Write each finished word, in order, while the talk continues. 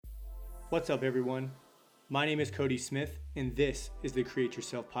What's up, everyone? My name is Cody Smith, and this is the Create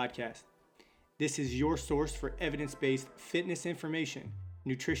Yourself podcast. This is your source for evidence-based fitness information,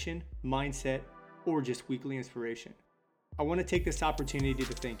 nutrition, mindset, or just weekly inspiration. I want to take this opportunity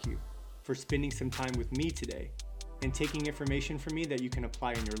to thank you for spending some time with me today and taking information from me that you can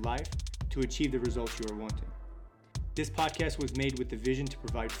apply in your life to achieve the results you are wanting. This podcast was made with the vision to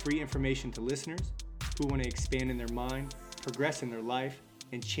provide free information to listeners who want to expand in their mind, progress in their life,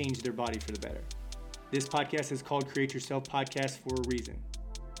 and change their body for the better. This podcast is called Create Yourself Podcast for a reason.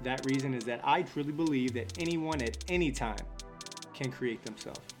 That reason is that I truly believe that anyone at any time can create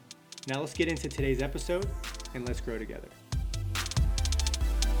themselves. Now let's get into today's episode and let's grow together.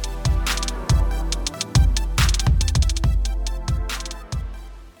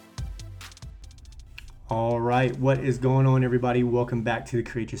 All right, what is going on, everybody? Welcome back to the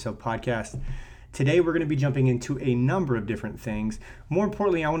Create Yourself Podcast. Today, we're going to be jumping into a number of different things. More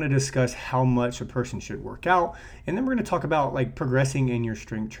importantly, I want to discuss how much a person should work out. And then we're going to talk about progressing in your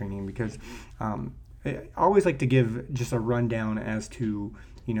strength training, because I always like to give just a rundown as to,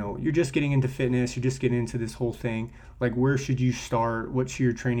 you're just getting into fitness, you're just getting into this whole thing. Like, where should you start? What should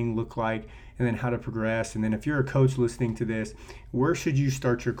your training look like? And then how to progress. And then if you're a coach listening to this, where should you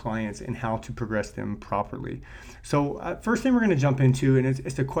start your clients and how to progress them properly? So first thing we're going to jump into, and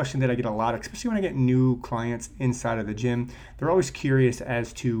it's a question that I get a lot, especially when I get new clients inside of the gym. They're always curious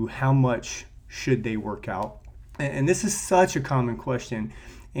as to how much should they work out. And this is such a common question.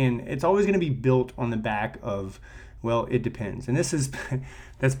 And it's always going to be built on the back of, well, it depends. And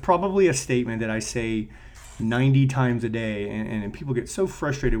that's probably a statement that I say 90 times a day, and people get so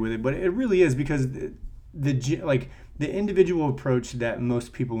frustrated with it, but it really is, because the individual approach that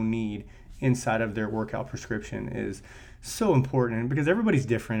most people need inside of their workout prescription is so important, because everybody's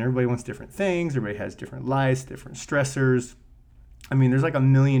different. Everybody wants different things. Everybody has different lives, different stressors. I mean, there's like a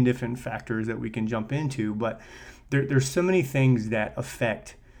million different factors that we can jump into, but there's so many things that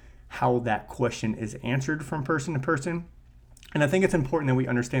affect how that question is answered from person to person. And I think it's important that we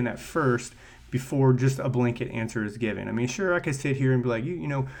understand that first before just a blanket answer is given. I mean, sure, I could sit here and be like,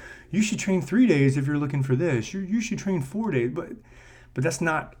 you should train 3 days if you're looking for this. You should train 4 days, but that's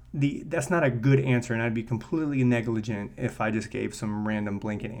not a good answer, and I'd be completely negligent if I just gave some random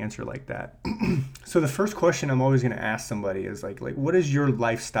blanket answer like that. So the first question I'm always going to ask somebody is like, what does your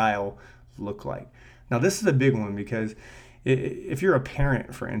lifestyle look like? Now, this is a big one, because if you're a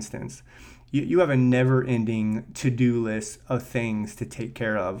parent, for instance, you have a never-ending to-do list of things to take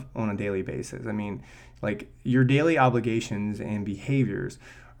care of on a daily basis. I mean, your daily obligations and behaviors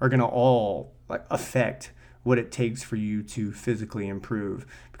are going to all affect what it takes for you to physically improve.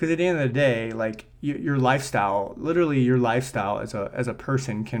 Because at the end of the day, your lifestyle, literally your lifestyle as a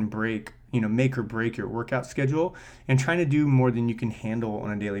person can make or break your workout schedule, and trying to do more than you can handle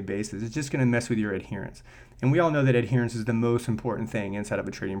on a daily basis. It's just going to mess with your adherence. And we all know that adherence is the most important thing inside of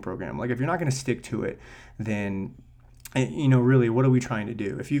a training program. If you're not going to stick to it, then really, what are we trying to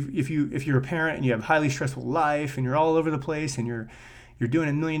do? If you're a parent and you have a highly stressful life and you're all over the place and you're doing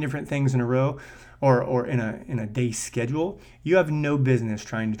a million different things in a row, or in a day schedule, you have no business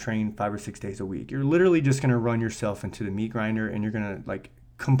trying to train 5 or 6 days a week. You're literally just going to run yourself into the meat grinder, and you're going to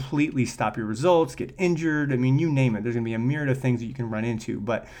completely stop your results, get injured. I mean, you name it. There's going to be a myriad of things that you can run into,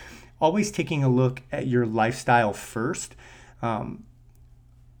 but always taking a look at your lifestyle first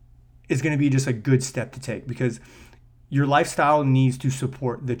is going to be just a good step to take, because your lifestyle needs to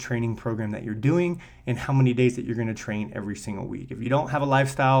support the training program that you're doing and how many days that you're going to train every single week. If you don't have a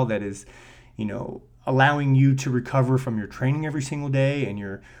lifestyle that is, allowing you to recover from your training every single day, and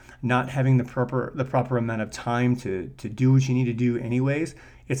you're not having the proper amount of time to do what you need to do anyways,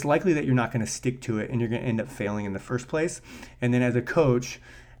 it's likely that you're not going to stick to it, and you're going to end up failing in the first place. And then as a coach,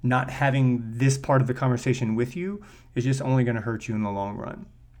 not having this part of the conversation with you is just only going to hurt you in the long run.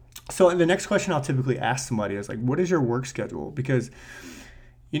 So the next question I'll typically ask somebody is what is your work schedule? Because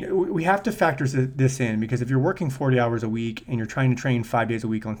we have to factor this in, because if you're working 40 hours a week and you're trying to train 5 days a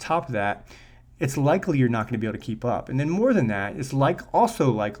week on top of that, it's likely you're not going to be able to keep up. And then more than that, it's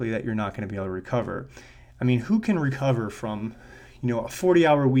also likely that you're not going to be able to recover. I mean, who can recover from, a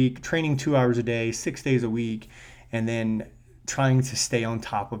 40-hour week, training 2 hours a day, 6 days a week, and then trying to stay on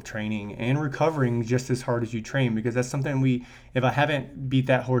top of training and recovering just as hard as you train? Because that's something if I haven't beat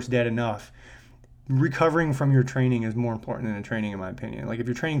that horse dead enough, recovering from your training is more important than the training, in my opinion. If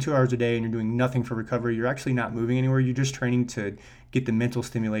you're training 2 hours a day and you're doing nothing for recovery, you're actually not moving anywhere. You're just training to get the mental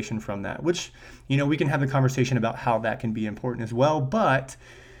stimulation from that, which, we can have the conversation about how that can be important as well. But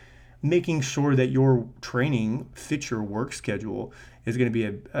making sure that your training fits your work schedule is going to be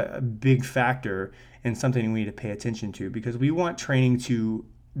a big factor, and something we need to pay attention to, because we want training to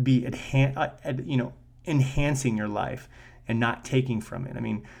be enhancing your life and not taking from it. I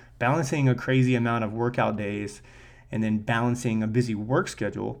mean, balancing a crazy amount of workout days and then balancing a busy work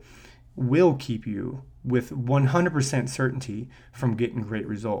schedule will keep you with 100% certainty from getting great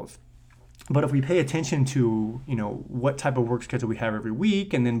results. But if we pay attention to, what type of work schedule we have every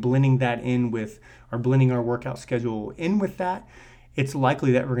week and then blending our workout schedule in with that, it's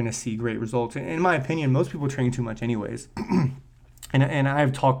likely that we're going to see great results. And in my opinion, most people train too much anyways. And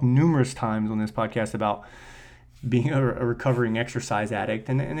I've talked numerous times on this podcast about being a recovering exercise addict.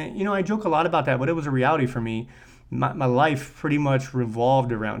 And I joke a lot about that, but it was a reality for me. My life pretty much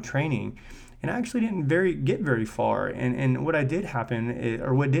revolved around training. And I actually didn't get very far. And what did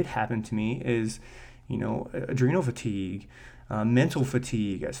happen to me is, adrenal fatigue, mental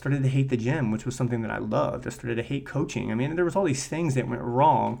fatigue. I started to hate the gym, which was something that I loved. I started to hate coaching. I mean, there was all these things that went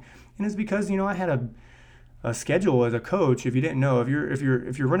wrong. And it's because, I had a schedule as a coach. If you didn't know, if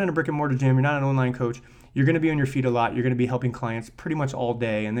you're running a brick and mortar gym, you're not an online coach, you're going to be on your feet a lot. You're going to be helping clients pretty much all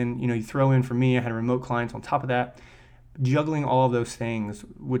day. And then, you throw in, for me, I had remote clients on top of that, juggling all of those things,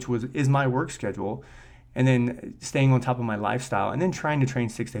 which is my work schedule, and then staying on top of my lifestyle, and then trying to train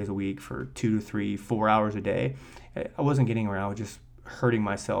 6 days a week for 2 to 3, 4 hours a day. I wasn't getting around. I was just hurting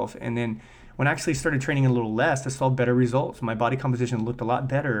myself. And then when I actually started training a little less, I saw better results. My body composition looked a lot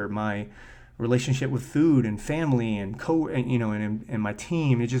better. My relationship with food and family and my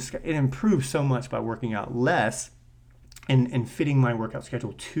team, it improved so much by working out less and fitting my workout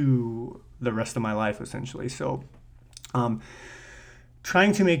schedule to the rest of my life, essentially. So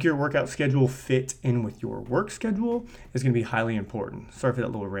trying to make your workout schedule fit in with your work schedule is going to be highly important. Sorry for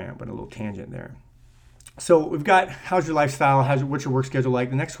that little rant, but a little tangent there. So we've got, how's your lifestyle? What's your work schedule like?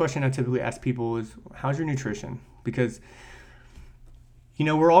 The next question I typically ask people is, how's your nutrition? Because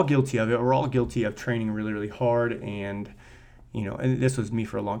we're all guilty of it. We're all guilty of training really, really hard. And this was me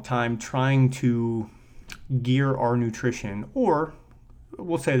for a long time, trying to gear our nutrition, or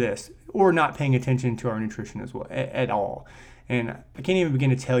we'll say this, or not paying attention to our nutrition as well at all. And I can't even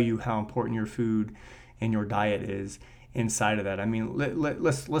begin to tell you how important your food and your diet is inside of that. I mean,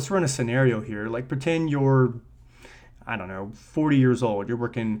 let's run a scenario here. Like, pretend you're, 40 years old. You're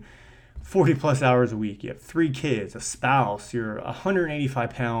working 40 plus hours a week. You have 3 kids, a spouse. You're a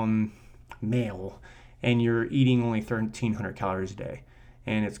 185-pound male, and you're eating only 1,300 calories a day.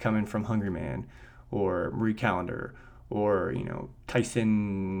 And it's coming from Hungry Man or Marie Callender or,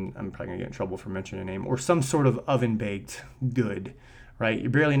 Tyson. I'm probably going to get in trouble for mentioning a name, or some sort of oven-baked good, right? You're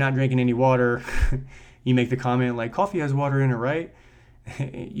barely not drinking any water. You make the comment like, coffee has water in it, right?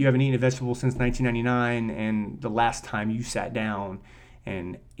 You haven't eaten a vegetable since 1999, and the last time you sat down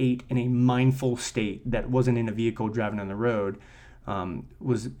and ate in a mindful state that wasn't in a vehicle driving on the road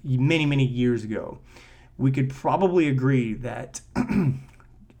was many, many years ago. We could probably agree that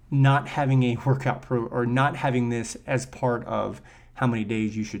not having a workout or not having this as part of how many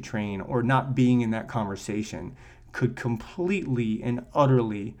days you should train, or not being in that conversation, could completely and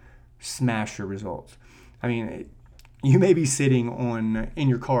utterly smash your results. I mean, you may be sitting in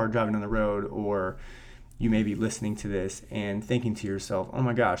your car driving on the road, or you may be listening to this and thinking to yourself, oh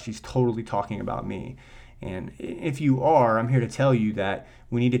my gosh, she's totally talking about me. And if you are, I'm here to tell you that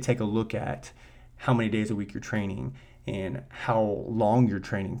we need to take a look at how many days a week you're training and how long you're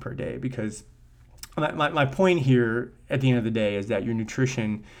training per day. Because my point here at the end of the day is that your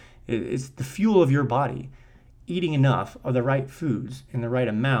nutrition is the fuel of your body. Eating enough of the right foods in the right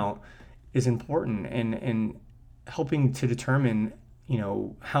amount is important, and helping to determine,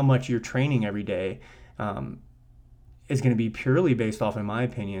 how much you're training every day is going to be purely based off, in my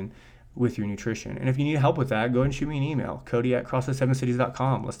opinion, with your nutrition. And if you need help with that, go ahead and shoot me an email,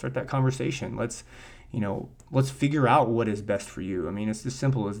 Cody@CrossFit7cities.com. Let's start that conversation. Let's figure out what is best for you. I mean, it's as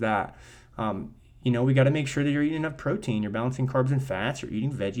simple as that. We got to make sure that you're eating enough protein, you're balancing carbs and fats, you're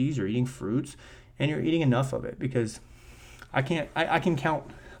eating veggies, you're eating fruits, and you're eating enough of it. Because I can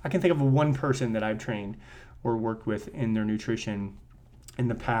think of one person that I've trained or worked with in their nutrition in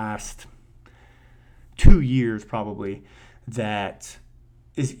the past 2 years probably that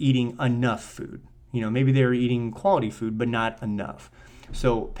is eating enough food. Maybe they're eating quality food, but not enough.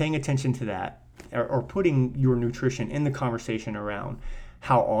 So paying attention to that, or putting your nutrition in the conversation around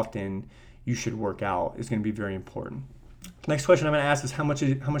how often you should work out, is going to be very important. Next question I'm going to ask is, how much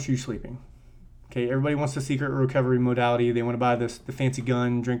are you sleeping? Okay, everybody wants the secret recovery modality. They want to buy the fancy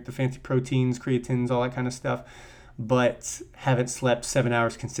gun, drink the fancy proteins, creatines, all that kind of stuff, but haven't slept 7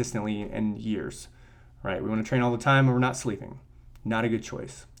 hours consistently in years, right? We want to train all the time, and we're not sleeping. Not a good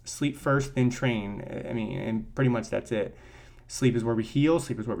choice. Sleep first, then train. I mean, and pretty much that's it. Sleep is where we heal.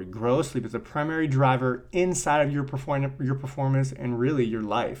 Sleep is where we grow. Sleep is the primary driver inside of your performance and really your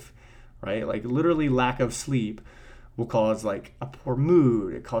life, right? Like literally lack of sleep will cause like a poor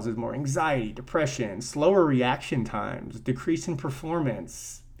mood. It causes more anxiety, depression, slower reaction times, decrease in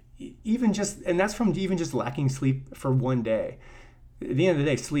performance, and that's from even just lacking sleep for one day. At the end of the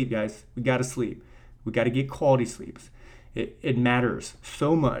day, sleep, guys, we got to sleep. We got to get quality sleeps. It matters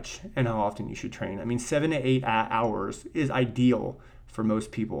so much in how often you should train. I mean, 7 to 8 hours is ideal for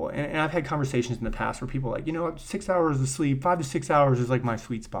most people. And I've had conversations in the past where people are like, 6 hours of sleep, 5 to 6 hours is like my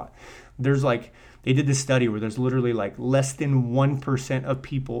sweet spot. They did this study where there's literally like less than 1% of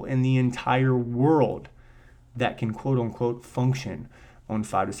people in the entire world that can quote unquote function on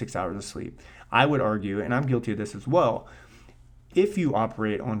 5 to 6 hours of sleep. I would argue, and I'm guilty of this as well, if you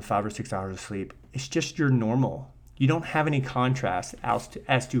operate on 5 or 6 hours of sleep, it's just your normal. You don't have any contrast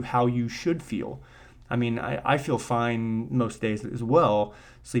as to how you should feel. I mean, I feel fine most days as well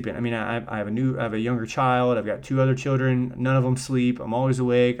sleeping. I mean, I have a younger child. I've got 2 other children. None of them sleep. I'm always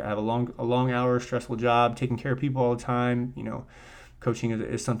awake. I have a long hour, stressful job, taking care of people all the time. Coaching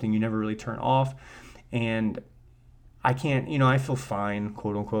is something you never really turn off. And I can't, I feel fine,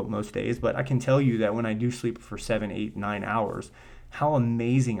 quote unquote, most days, but I can tell you that when I do sleep for 7, 8, 9 hours, how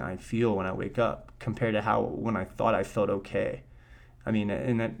amazing I feel when I wake up compared to how when I thought I felt okay. I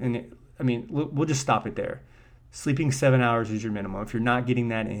mean, we'll just stop it there. Sleeping 7 hours is your minimum. If you're not getting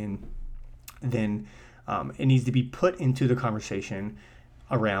that in, then it needs to be put into the conversation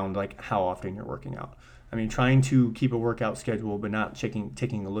around like how often you're working out. I mean, trying to keep a workout schedule, but not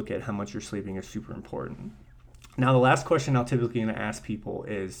taking a look at how much you're sleeping is super important. Now, the last question I'll typically going to ask people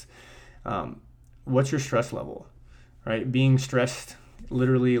is, what's your stress level, right? Being stressed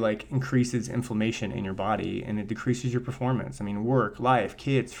literally like increases inflammation in your body and it decreases your performance. I mean, work, life,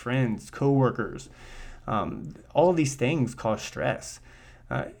 kids, friends, coworkers, all of these things cause stress.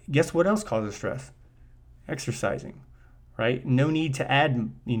 Guess what else causes stress? Exercising, right? No need to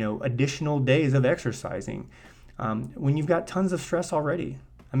add, additional days of exercising when you've got tons of stress already.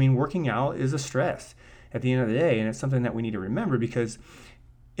 I mean, working out is a stress at the end of the day, and it's something that we need to remember, because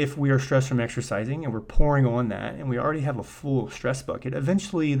if we are stressed from exercising and we're pouring on that and we already have a full stress bucket,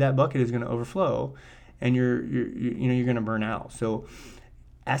 eventually that bucket is going to overflow and you're going to burn out. So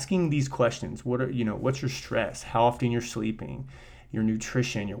asking these questions, what's your stress, how often you're sleeping, your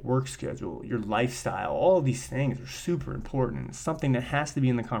nutrition, your work schedule, your lifestyle, all of these things are super important. It's something that has to be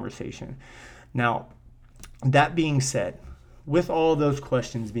in the conversation. Now, that being said, with all those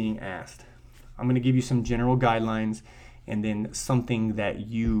questions being asked, I'm going to give you some general guidelines and then something that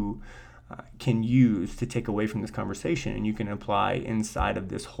you can use to take away from this conversation and you can apply inside of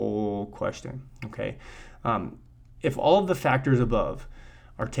this whole question, okay? If all of the factors above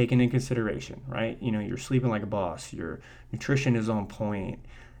are taken in consideration, right? You're sleeping like a boss, your nutrition is on point,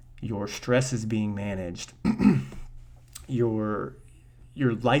 your stress is being managed, your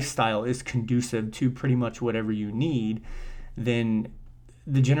lifestyle is conducive to pretty much whatever you need, then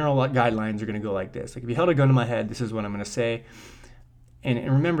the general guidelines are going to go like this. Like if you held a gun to my head, this is what I'm going to say. And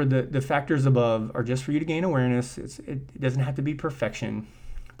remember, the factors above are just for you to gain awareness. It doesn't have to be perfection,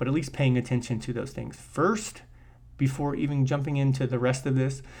 but at least paying attention to those things first before even jumping into the rest of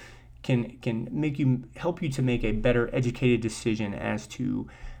this can help you to make a better educated decision as to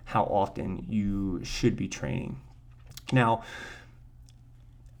how often you should be training. Now,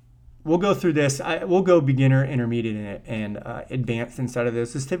 we'll go through this. We'll go beginner, intermediate, and advanced inside of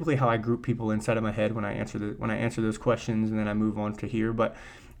this. This is typically how I group people inside of my head when I answer those questions, and then I move on to here. But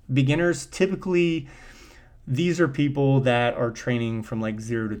beginners, typically, these are people that are training from like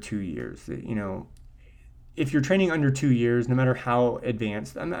 0 to 2 years. If you're training under 2 years, no matter how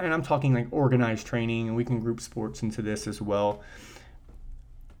advanced, and I'm talking like organized training, and we can group sports into this as well.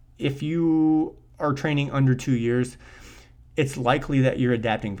 If you are training under 2 years, it's likely that you're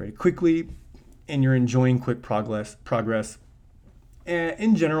adapting very quickly and you're enjoying quick progress. And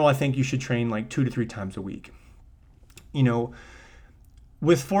in general, I think you should train like 2 to 3 times a week.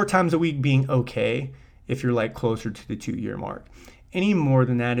 With 4 times a week being okay if you're like closer to the 2-year mark. Any more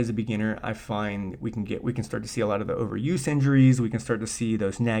than that as a beginner, I find we can start to see a lot of the overuse injuries. We can start to see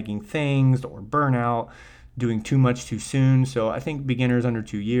those nagging things or burnout, doing too much too soon. So I think beginners under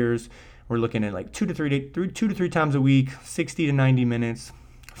 2 years, we're looking at like 2 to 3 times a week, 60 to 90 minutes,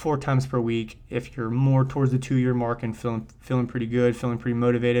 4 times per week. If you're more towards the 2-year mark and feeling pretty good, feeling pretty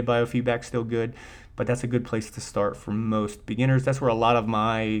motivated, biofeedback still good, but that's a good place to start for most beginners. That's where a lot of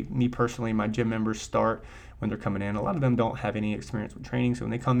my gym members start when they're coming in. A lot of them don't have any experience with training. So when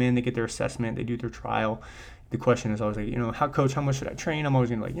they come in, they get their assessment, they do their trial. The question is always like, how much should I train? I'm always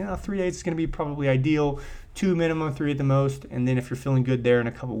going to be like, 3 days is going to be probably ideal, 2 minimum, 3 at the most. And then if you're feeling good there in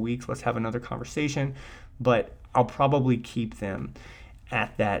a couple weeks, let's have another conversation. But I'll probably keep them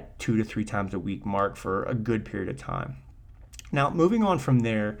at that 2 to 3 times a week mark for a good period of time. Now, moving on from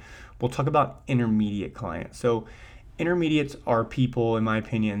there, we'll talk about intermediate clients. So intermediates are people, in my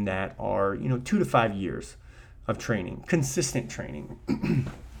opinion, that are, 2 to 5 years of training, consistent training.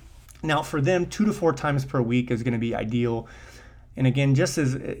 Now, for them, 2 to 4 times per week is going to be ideal. And again, just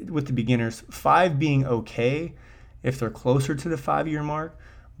as with the beginners, 5 being okay if they're closer to the 5-year mark.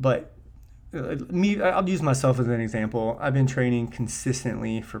 But I'll use myself as an example. I've been training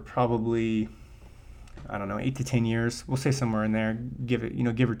consistently for probably, 8 to 10 years. We'll say somewhere in there, give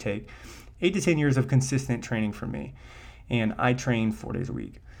or take. 8 to 10 years of consistent training for me. And I train 4 days a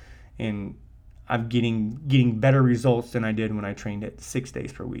week. And I'm getting better results than I did when I trained it 6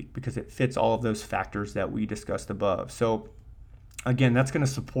 days per week, because it fits all of those factors that we discussed above. So again, that's going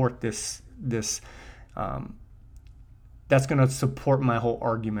to support that's going to support my whole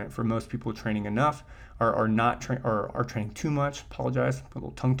argument for most people training enough or are training too much. Apologize, a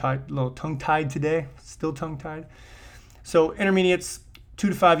little tongue-tied today, still tongue-tied. So intermediates, 2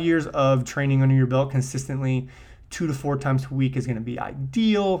 to 5 years of training under your belt consistently, 2 to 4 times per week is going to be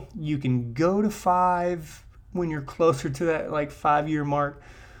ideal. You can go to 5 when you're closer to that 5-year mark.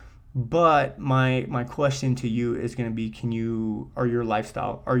 But my question to you is going to be, are your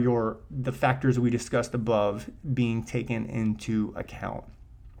lifestyle, the factors we discussed above being taken into account?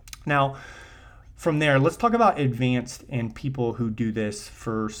 Now, from there, let's talk about advanced and people who do this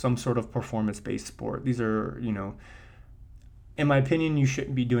for some sort of performance-based sport. These are, in my opinion, you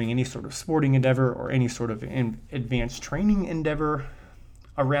shouldn't be doing any sort of sporting endeavor or any sort of advanced training endeavor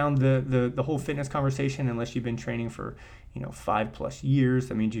around the whole fitness conversation unless you've been training for 5+ years.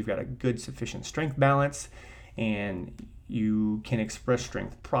 That means you've got a good sufficient strength balance and you can express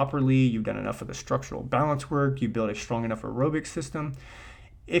strength properly. You've done enough of the structural balance work. You build a strong enough aerobic system.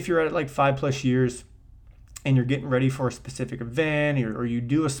 If you're at 5+ years and you're getting ready for a specific event or you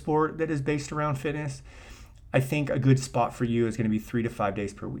do a sport that is based around fitness, I think a good spot for you is going to be 3 to 5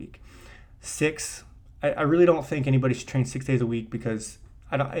 days per week. 6, I really don't think anybody should train 6 days a week, because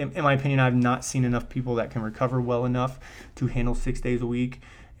in my opinion, I've not seen enough people that can recover well enough to handle 6 days a week.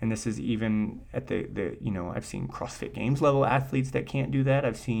 And this is even at I've seen CrossFit Games level athletes that can't do that.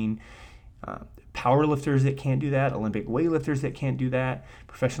 I've seen power lifters that can't do that, Olympic weightlifters that can't do that,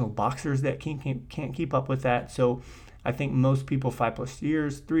 professional boxers that can't keep up with that. So I think most people 5+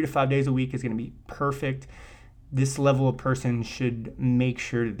 years, 3 to 5 days a week is going to be perfect. This level of person should make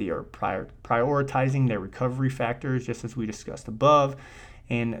sure that they are prioritizing their recovery factors, just as we discussed above,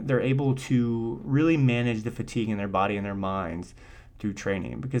 and they're able to really manage the fatigue in their body and their minds through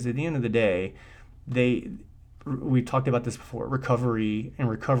training. Because at the end of the day, we talked about this before, recovery and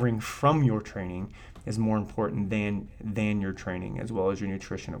recovering from your training is more important than your training, as well as your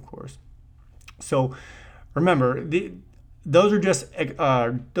nutrition, of course. So remember, those are just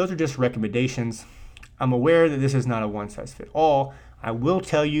recommendations. I'm aware that this is not a one-size-fits-all. I will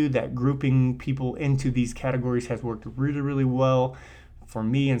tell you that grouping people into these categories has worked really, really well for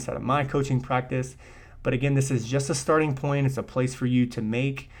me inside of my coaching practice. But again, this is just a starting point. It's a place for you to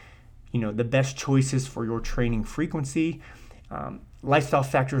make, the best choices for your training frequency, lifestyle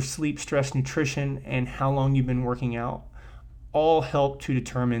factors, sleep, stress, nutrition, and how long you've been working out all help to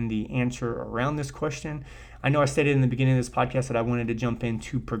determine the answer around this question. I know I stated in the beginning of this podcast that I wanted to jump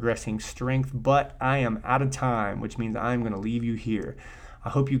into progressing strength, but I am out of time, which means I'm going to leave you here. I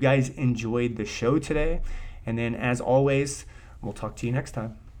hope you guys enjoyed the show today. And then as always, we'll talk to you next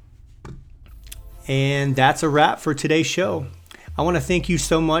time. And that's a wrap for today's show. I want to thank you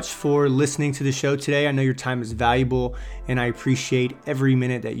so much for listening to the show today. I know your time is valuable, and I appreciate every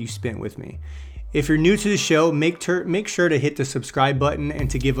minute that you spent with me. If you're new to the show, make sure to hit the subscribe button and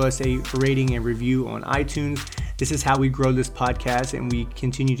to give us a rating and review on iTunes. This is how we grow this podcast, and we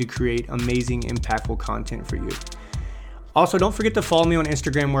continue to create amazing, impactful content for you. Also, don't forget to follow me on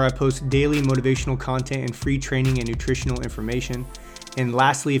Instagram, where I post daily motivational content and free training and nutritional information. And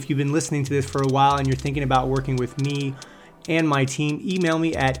lastly, if you've been listening to this for a while and you're thinking about working with me and my team, email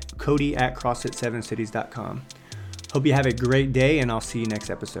me at cody@crossfit7cities.com. Hope you have a great day, and I'll see you next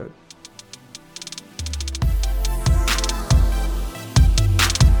episode.